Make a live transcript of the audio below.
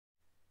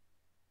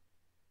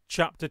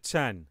Chapter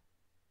 10.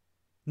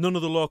 None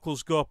of the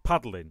locals go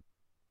paddling.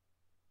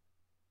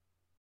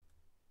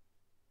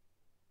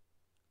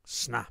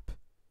 Snap.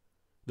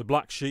 The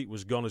black sheet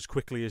was gone as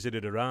quickly as it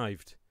had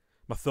arrived,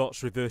 my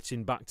thoughts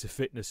reverting back to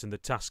fitness and the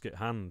task at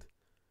hand.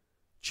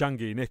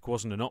 Changi Nick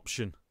wasn't an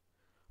option.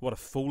 What a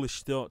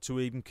foolish thought to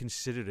even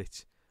consider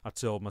it, I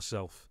told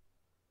myself.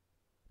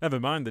 Never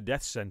mind the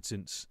death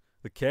sentence,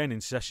 the caning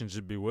sessions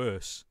would be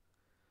worse.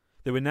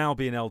 They were now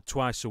being held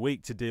twice a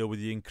week to deal with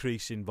the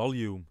increase in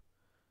volume.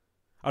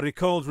 I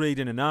recalled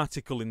reading an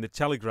article in the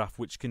Telegraph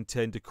which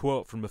contained a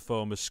quote from a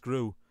former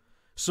screw,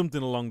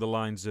 something along the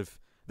lines of,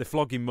 "They're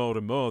flogging more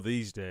and more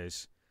these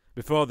days.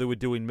 Before they were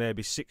doing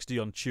maybe 60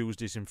 on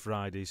Tuesdays and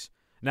Fridays,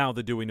 now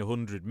they're doing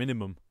 100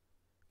 minimum."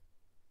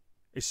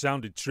 It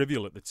sounded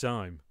trivial at the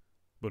time,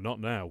 but not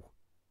now.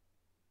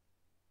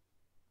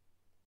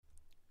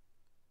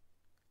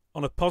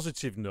 On a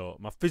positive note,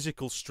 my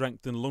physical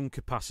strength and lung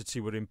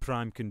capacity were in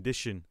prime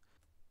condition,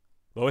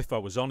 though if I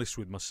was honest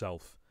with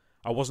myself,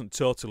 I wasn't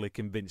totally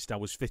convinced I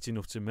was fit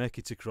enough to make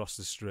it across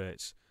the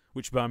Straits,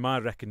 which by my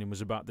reckoning was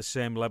about the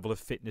same level of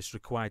fitness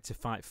required to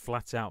fight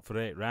flat out for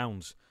 8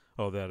 rounds,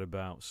 or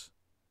thereabouts.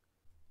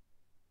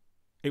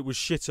 It was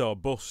shit or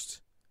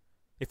bust.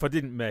 If I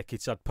didn't make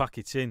it, I'd pack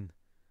it in,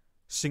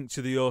 sink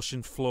to the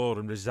ocean floor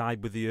and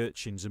reside with the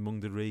urchins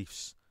among the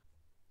reefs.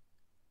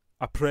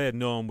 I prayed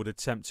no one would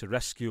attempt to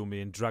rescue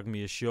me and drag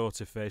me ashore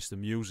to face the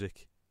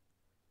music.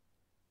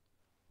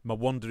 My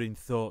wandering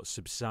thoughts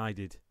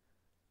subsided.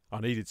 I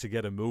needed to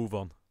get a move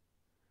on.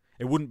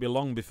 It wouldn't be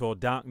long before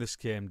darkness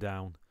came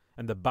down,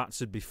 and the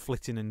bats would be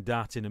flitting and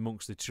darting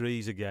amongst the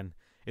trees again,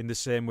 in the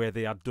same way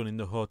they had done in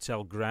the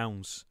hotel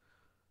grounds.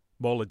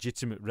 More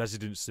legitimate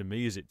residents than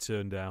me, as it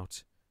turned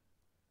out.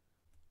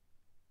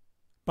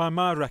 By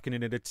my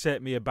reckoning, it'd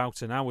take me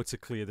about an hour to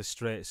clear the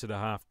Straits at a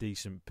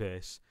half-decent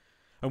pace,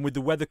 and with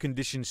the weather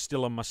conditions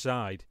still on my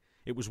side,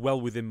 it was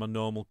well within my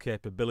normal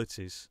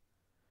capabilities.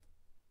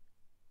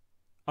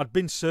 I'd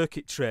been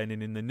circuit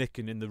training in the Nick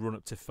and in the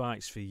run-up to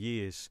fights for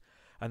years,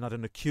 and had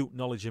an acute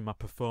knowledge of my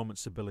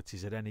performance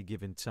abilities at any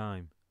given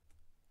time.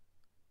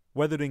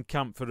 Whether in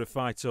camp for a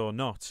fight or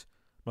not,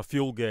 my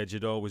fuel gauge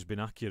had always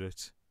been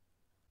accurate.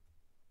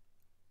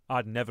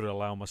 I'd never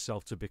allow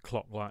myself to be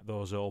clocked like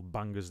those old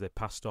bangers they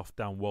passed off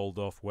down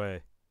Waldorf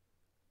Way.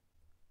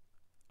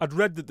 I'd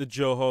read that the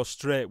Johor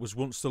Strait was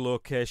once the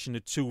location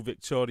of 2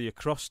 Victoria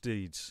Cross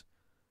deeds.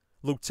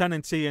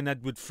 Lieutenant Ian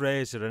Edward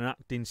Fraser and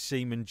acting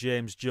seaman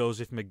James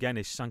Joseph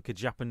McGuinness sank a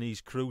Japanese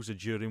cruiser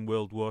during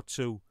World War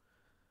II.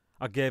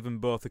 I gave them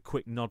both a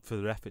quick nod for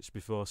their efforts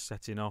before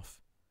setting off.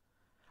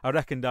 I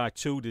reckoned I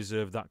too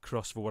deserved that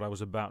cross for what I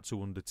was about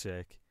to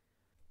undertake.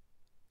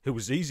 It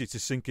was easy to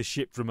sink a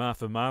ship from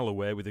half a mile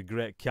away with a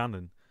great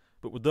cannon,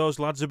 but would those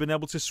lads have been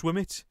able to swim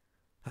it?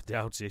 I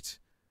doubt it.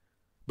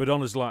 But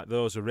honours like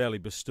those are rarely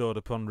bestowed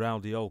upon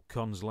rowdy old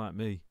cons like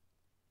me.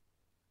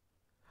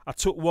 I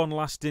took one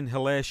last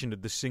inhalation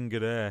of the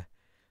Singer air,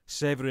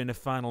 savouring a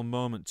final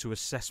moment to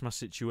assess my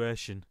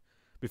situation,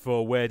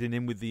 before wading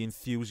in with the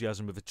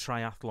enthusiasm of a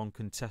triathlon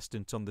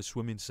contestant on the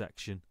swimming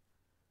section.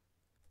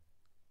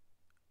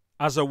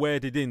 As I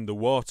waded in, the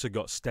water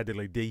got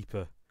steadily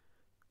deeper.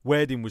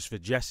 Wading was for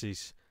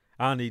Jessies.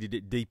 I needed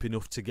it deep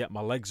enough to get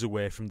my legs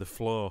away from the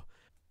floor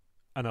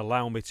and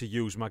allow me to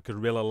use my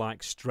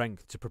gorilla-like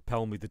strength to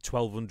propel me the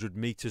 1,200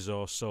 metres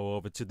or so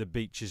over to the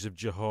beaches of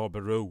Johor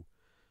Bahru.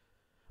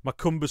 My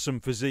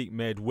cumbersome physique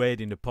made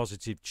wading a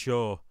positive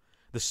chore.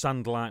 The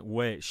sand-like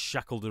weight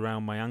shackled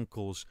around my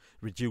ankles,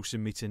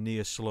 reducing me to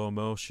near slow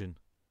motion.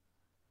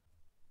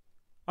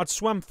 I'd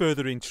swam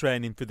further in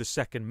training for the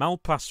second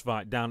Malpass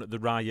fight down at the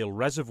Rail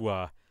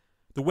Reservoir.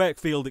 The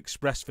Wakefield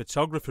Express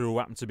photographer who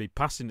happened to be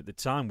passing at the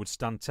time would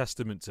stand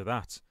testament to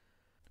that.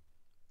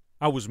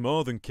 I was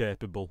more than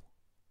capable.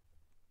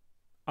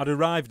 I'd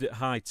arrived at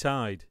high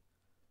tide.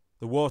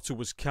 The water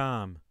was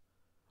calm,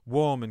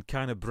 warm and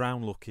kind of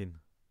brown looking.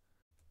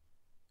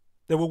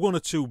 There were 1 or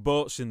 2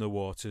 boats in the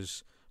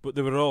waters, but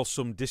they were all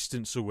some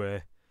distance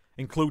away,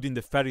 including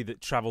the ferry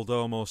that travelled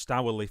almost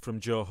hourly from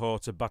Johor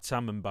to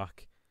Batam and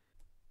back.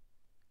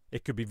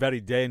 It could be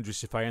very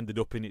dangerous if I ended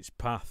up in its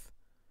path.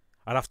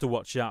 I'd have to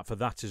watch out for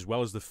that as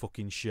well as the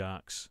fucking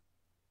sharks.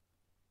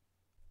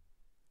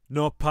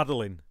 No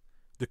paddling,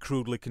 the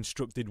crudely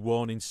constructed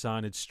warning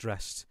sign had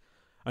stressed,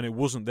 and it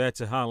wasn't there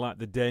to highlight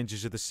the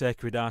dangers of the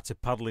sacred art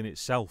of paddling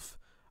itself.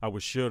 I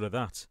was sure of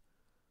that.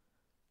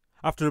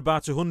 After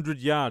about 100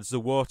 yards, the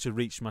water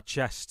reached my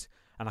chest,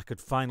 and I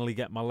could finally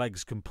get my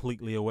legs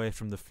completely away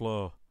from the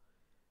floor.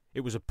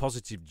 It was a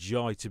positive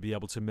joy to be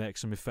able to make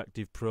some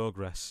effective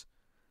progress.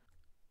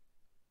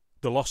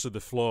 The loss of the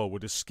floor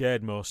would have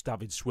scared most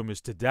avid swimmers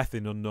to death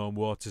in unknown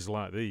waters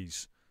like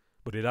these,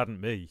 but it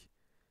hadn't me.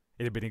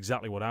 It had been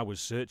exactly what I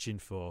was searching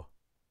for.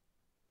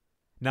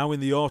 Now in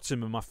the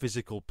autumn of my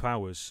physical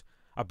powers,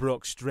 I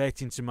broke straight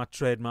into my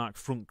trademark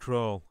front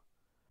crawl.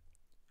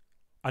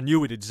 I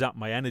knew it had zapped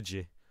my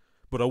energy,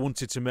 but I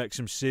wanted to make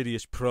some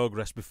serious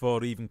progress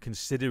before even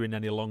considering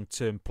any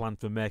long-term plan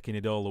for making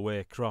it all the way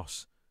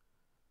across.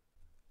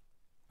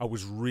 I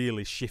was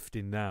really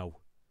shifting now.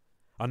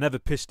 I never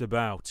pissed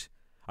about.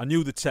 I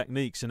knew the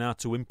techniques and how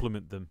to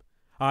implement them.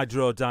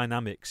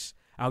 Hydrodynamics,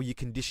 how you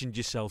conditioned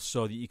yourself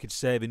so that you could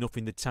save enough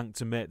in the tank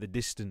to make the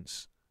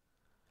distance.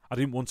 I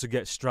didn't want to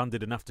get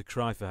stranded and have to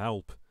cry for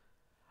help.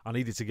 I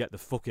needed to get the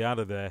fuck out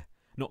of there,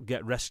 not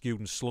get rescued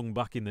and slung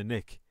back in the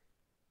nick.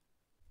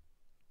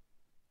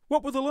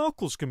 What were the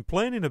locals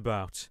complaining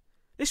about?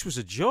 This was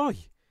a joy.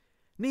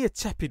 Near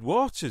tepid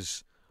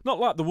waters, not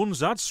like the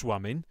ones I'd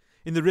swam in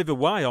the River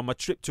Wye on my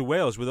trip to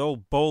Wales with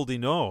old Baldy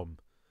Norm.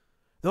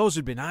 Those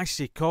had been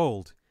icy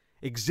cold,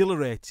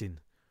 exhilarating,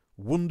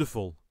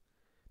 wonderful.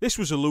 This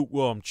was a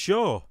lukewarm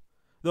chore,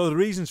 though the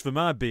reasons for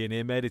my being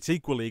here made it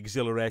equally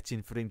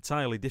exhilarating for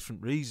entirely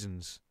different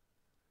reasons.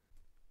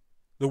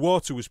 The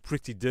water was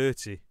pretty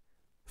dirty,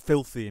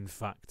 filthy in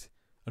fact,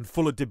 and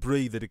full of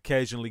debris that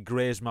occasionally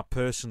grazed my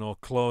person or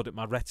clawed at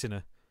my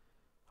retina.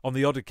 On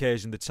the odd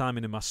occasion the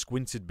timing of my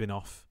squint had been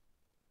off.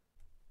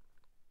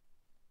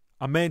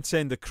 I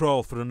maintained the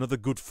crawl for another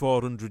good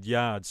 400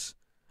 yards.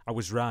 I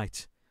was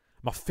right.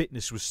 My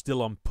fitness was still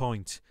on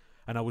point,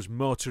 and I was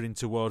motoring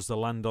towards the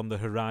land on the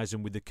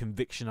horizon with the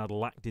conviction I'd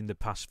lacked in the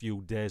past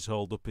few days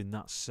holed up in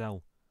that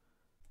cell.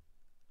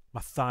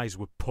 My thighs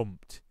were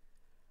pumped.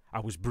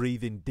 I was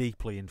breathing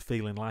deeply and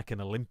feeling like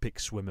an Olympic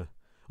swimmer,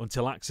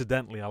 until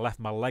accidentally I left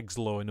my legs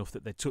low enough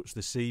that they touched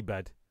the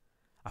seabed.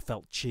 I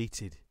felt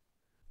cheated.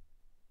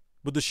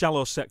 But the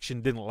shallow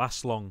section didn't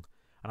last long,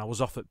 and I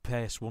was off at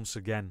pace once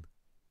again.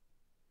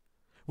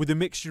 With a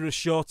mixture of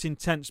short,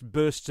 intense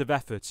bursts of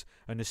effort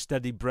and a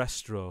steady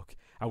breaststroke,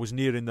 I was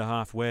nearing the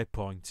halfway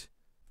point.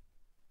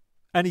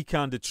 Any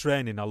kind of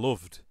training I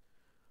loved,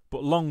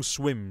 but long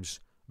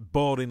swims,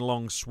 boring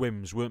long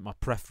swims, weren't my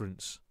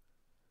preference.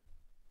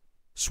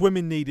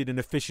 Swimming needed an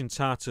efficient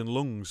heart and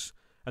lungs,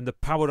 and the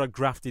power I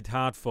grafted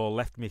hard for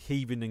left me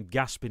heaving and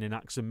gasping in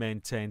acts of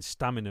maintained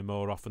stamina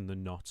more often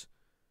than not.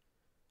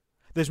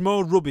 There's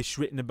more rubbish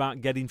written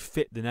about getting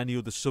fit than any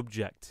other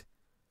subject.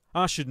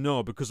 I should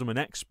know because I'm an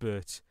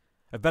expert,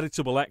 a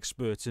veritable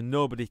expert, and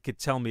nobody could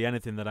tell me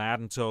anything that I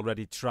hadn't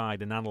already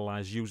tried and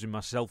analysed using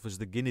myself as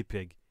the guinea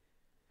pig.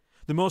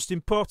 The most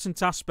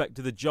important aspect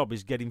of the job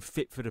is getting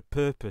fit for a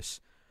purpose,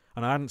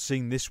 and I hadn't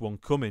seen this one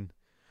coming,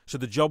 so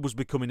the job was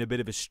becoming a bit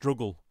of a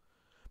struggle,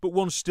 but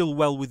one still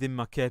well within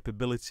my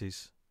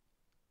capabilities.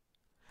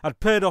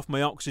 I'd paid off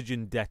my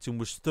oxygen debt and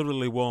was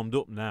thoroughly warmed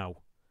up now.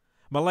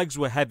 My legs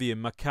were heavy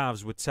and my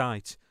calves were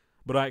tight,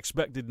 but I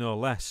expected no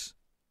less.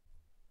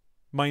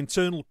 My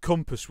internal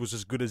compass was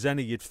as good as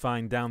any you'd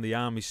find down the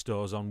army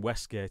stores on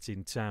Westgate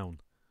in town.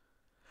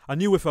 I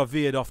knew if I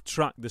veered off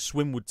track the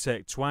swim would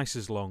take twice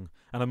as long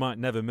and I might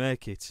never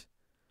make it.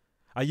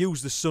 I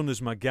used the sun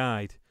as my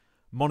guide,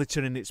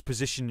 monitoring its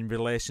position in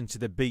relation to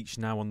the beach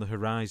now on the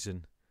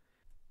horizon.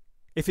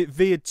 If it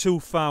veered too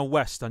far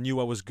west I knew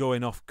I was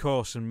going off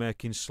course and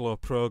making slow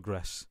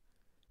progress.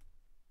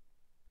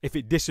 If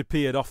it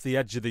disappeared off the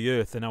edge of the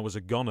earth then I was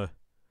a goner.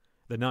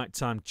 The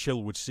nighttime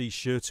chill would see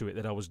sure to it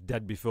that I was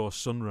dead before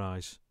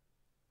sunrise.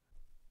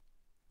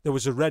 There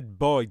was a red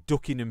buoy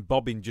ducking and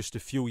bobbing just a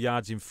few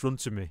yards in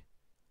front of me.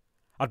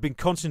 I'd been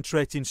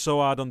concentrating so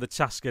hard on the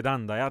task at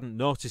hand I hadn't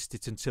noticed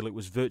it until it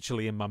was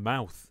virtually in my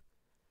mouth.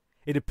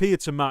 It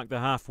appeared to mark the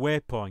halfway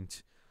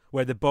point,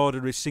 where the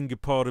border of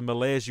Singapore and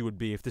Malaysia would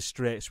be if the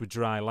Straits were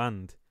dry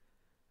land.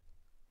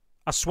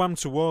 I swam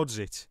towards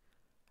it.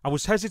 I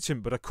was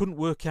hesitant, but I couldn't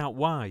work out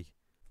why.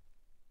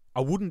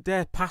 I wouldn't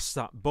dare pass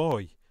that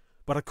buoy,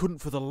 but I couldn't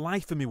for the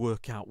life of me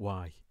work out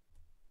why.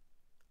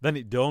 Then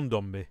it dawned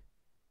on me.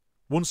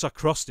 Once I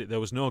crossed it, there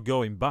was no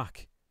going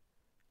back.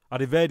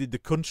 I'd evaded the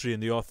country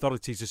and the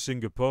authorities of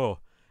Singapore,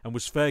 and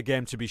was fair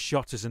game to be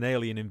shot as an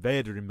alien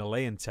invader in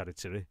Malayan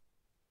territory.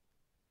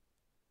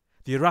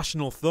 The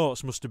irrational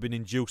thoughts must have been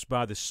induced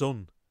by the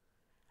sun.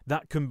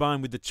 That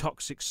combined with the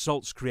toxic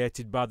salts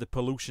created by the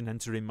pollution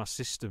entering my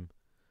system.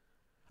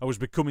 I was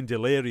becoming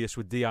delirious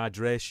with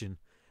dehydration,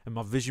 and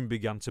my vision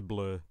began to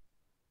blur.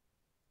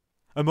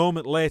 A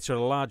moment later, a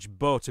large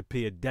boat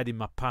appeared dead in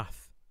my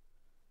path.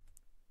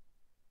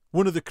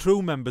 One of the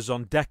crew members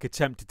on deck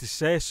attempted to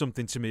say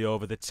something to me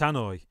over the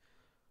tannoy,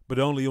 but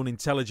only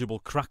unintelligible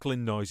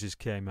crackling noises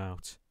came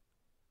out.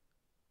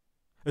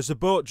 As the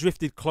boat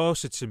drifted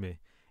closer to me,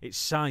 its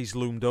size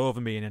loomed over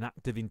me in an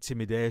act of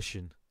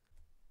intimidation.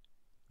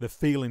 The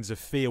feelings of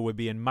fear were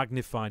being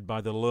magnified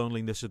by the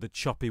loneliness of the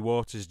choppy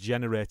waters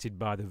generated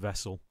by the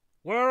vessel.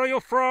 "Where are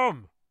you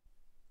from?"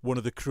 one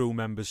of the crew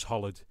members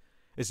hollered,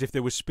 as if they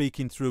were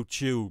speaking through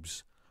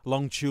tubes,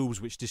 long tubes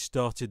which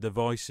distorted their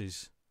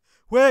voices.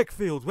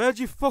 "Wakefield, where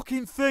do you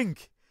fucking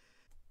think?"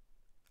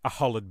 I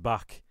hollered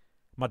back.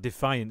 My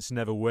defiance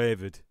never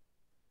wavered.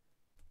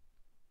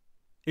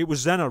 It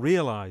was then I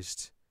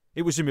realised.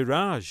 It was a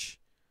mirage.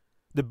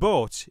 The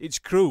boat, its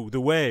crew,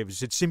 the waves,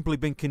 had simply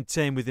been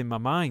contained within my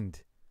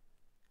mind.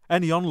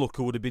 Any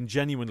onlooker would have been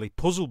genuinely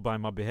puzzled by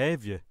my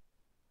behaviour.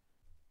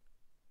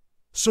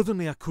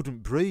 Suddenly I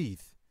couldn't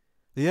breathe.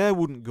 The air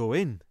wouldn't go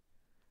in.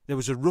 There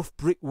was a rough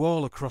brick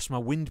wall across my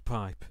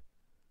windpipe.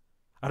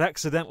 I'd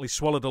accidentally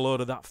swallowed a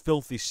load of that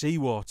filthy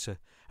seawater,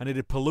 and it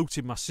had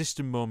polluted my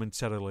system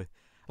momentarily,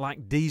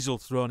 like diesel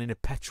thrown in a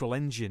petrol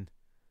engine.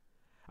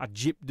 I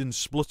jipped and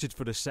spluttered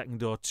for a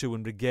second or two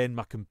and regained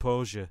my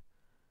composure.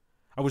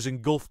 I was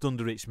engulfed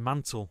under its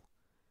mantle.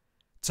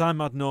 Time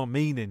had no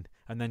meaning,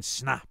 and then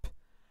snap,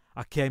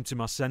 I came to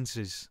my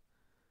senses.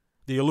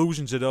 The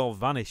illusions had all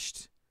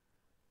vanished.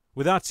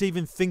 Without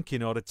even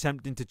thinking or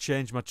attempting to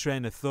change my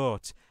train of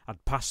thought,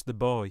 I'd passed the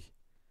buoy.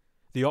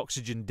 The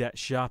oxygen debt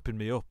sharpened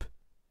me up.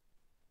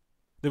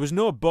 There was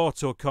no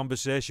boat or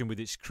conversation with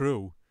its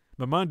crew.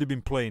 My mind had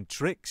been playing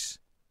tricks.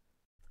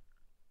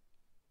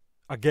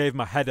 I gave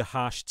my head a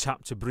harsh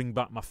tap to bring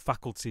back my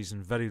faculties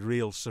and very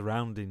real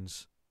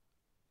surroundings.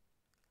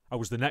 I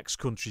was the next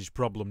country's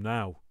problem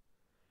now.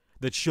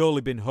 There'd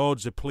surely been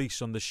hordes of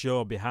police on the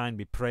shore behind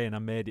me praying I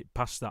made it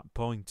past that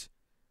point.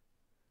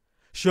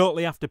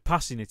 Shortly after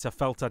passing it, I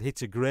felt I'd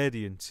hit a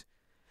gradient.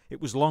 It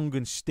was long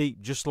and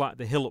steep, just like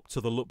the hill up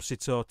to the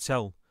Lupsit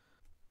Hotel.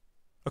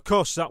 Of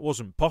course, that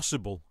wasn't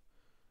possible.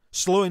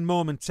 Slowing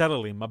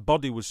momentarily, my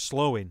body was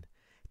slowing,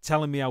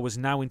 telling me I was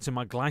now into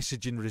my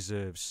glycogen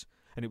reserves,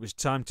 and it was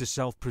time to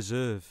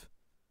self-preserve.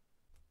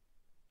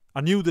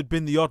 I knew there'd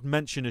been the odd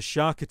mention of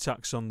shark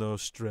attacks on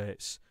those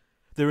straits.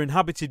 They're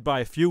inhabited by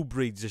a few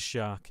breeds of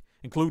shark,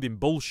 including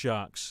bull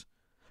sharks.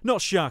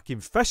 Not shark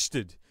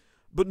infested,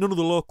 but none of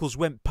the locals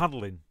went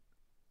paddling.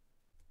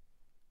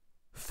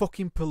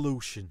 Fucking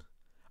pollution,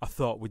 I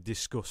thought with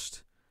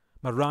disgust.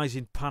 My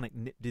rising panic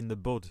nipped in the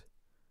bud.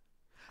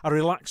 I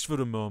relaxed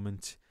for a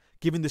moment,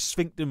 giving the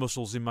sphincter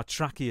muscles in my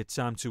trachea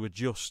time to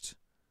adjust.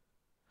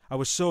 I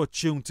was so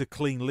attuned to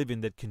clean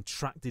living they'd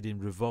contracted in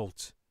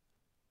revolt.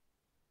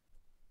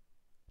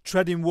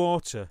 Treading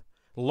water,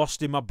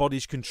 lost in my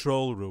body's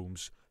control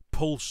rooms,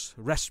 pulse,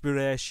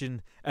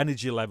 respiration,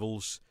 energy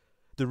levels,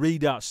 the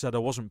readout said I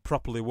wasn't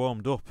properly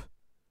warmed up.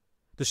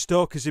 The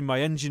stokers in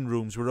my engine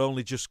rooms were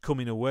only just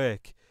coming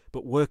awake,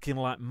 but working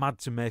like mad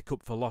to make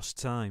up for lost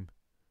time.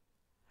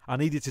 I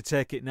needed to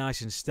take it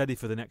nice and steady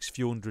for the next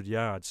few hundred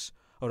yards,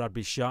 or I'd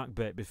be shark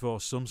bait before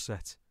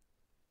sunset.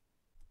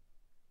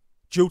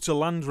 Due to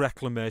land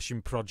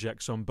reclamation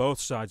projects on both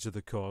sides of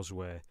the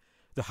causeway,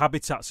 the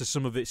habitats of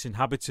some of its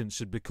inhabitants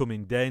had become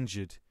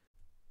endangered.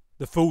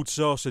 The food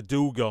source of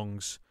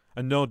dugongs,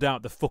 and no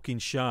doubt the fucking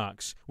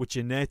sharks, which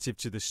are native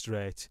to the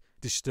strait,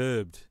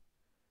 disturbed.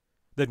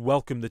 They'd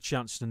welcome the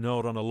chance to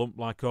gnaw on a lump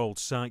like old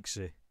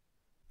Sykesy.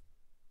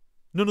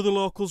 None of the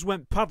locals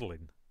went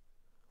paddling.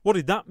 What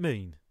did that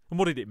mean, and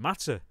what did it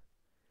matter?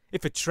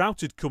 If a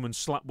trout had come and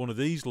slapped one of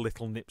these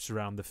little nips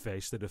around the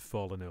face, they'd have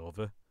fallen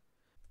over.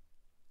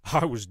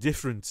 I was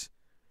different.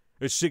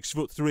 At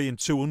 6'3" and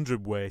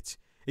 200 weight,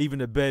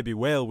 even a baby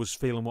whale was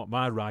feeling what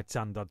my right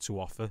hand had to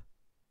offer.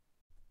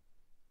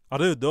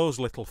 I'd heard those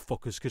little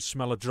fuckers could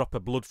smell a drop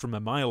of blood from a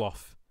mile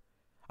off.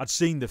 I'd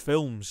seen the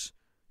films,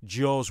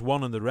 Jaws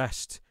 1 and the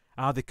rest,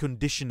 how they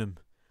condition 'em,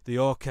 the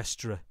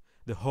orchestra,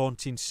 the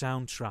haunting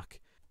soundtrack.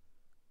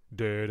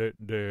 Did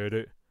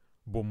it,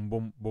 bum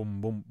bum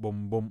bum bum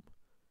bum bum.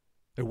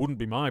 It wouldn't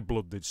be my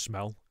blood they'd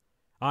smell.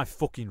 I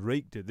fucking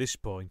reeked at this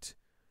point.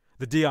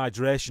 The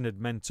dehydration had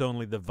meant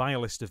only the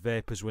vilest of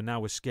vapours were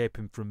now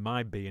escaping from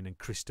my being and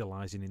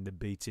crystallising in the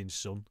beating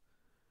sun.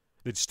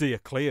 They'd steer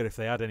clear if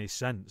they had any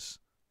sense.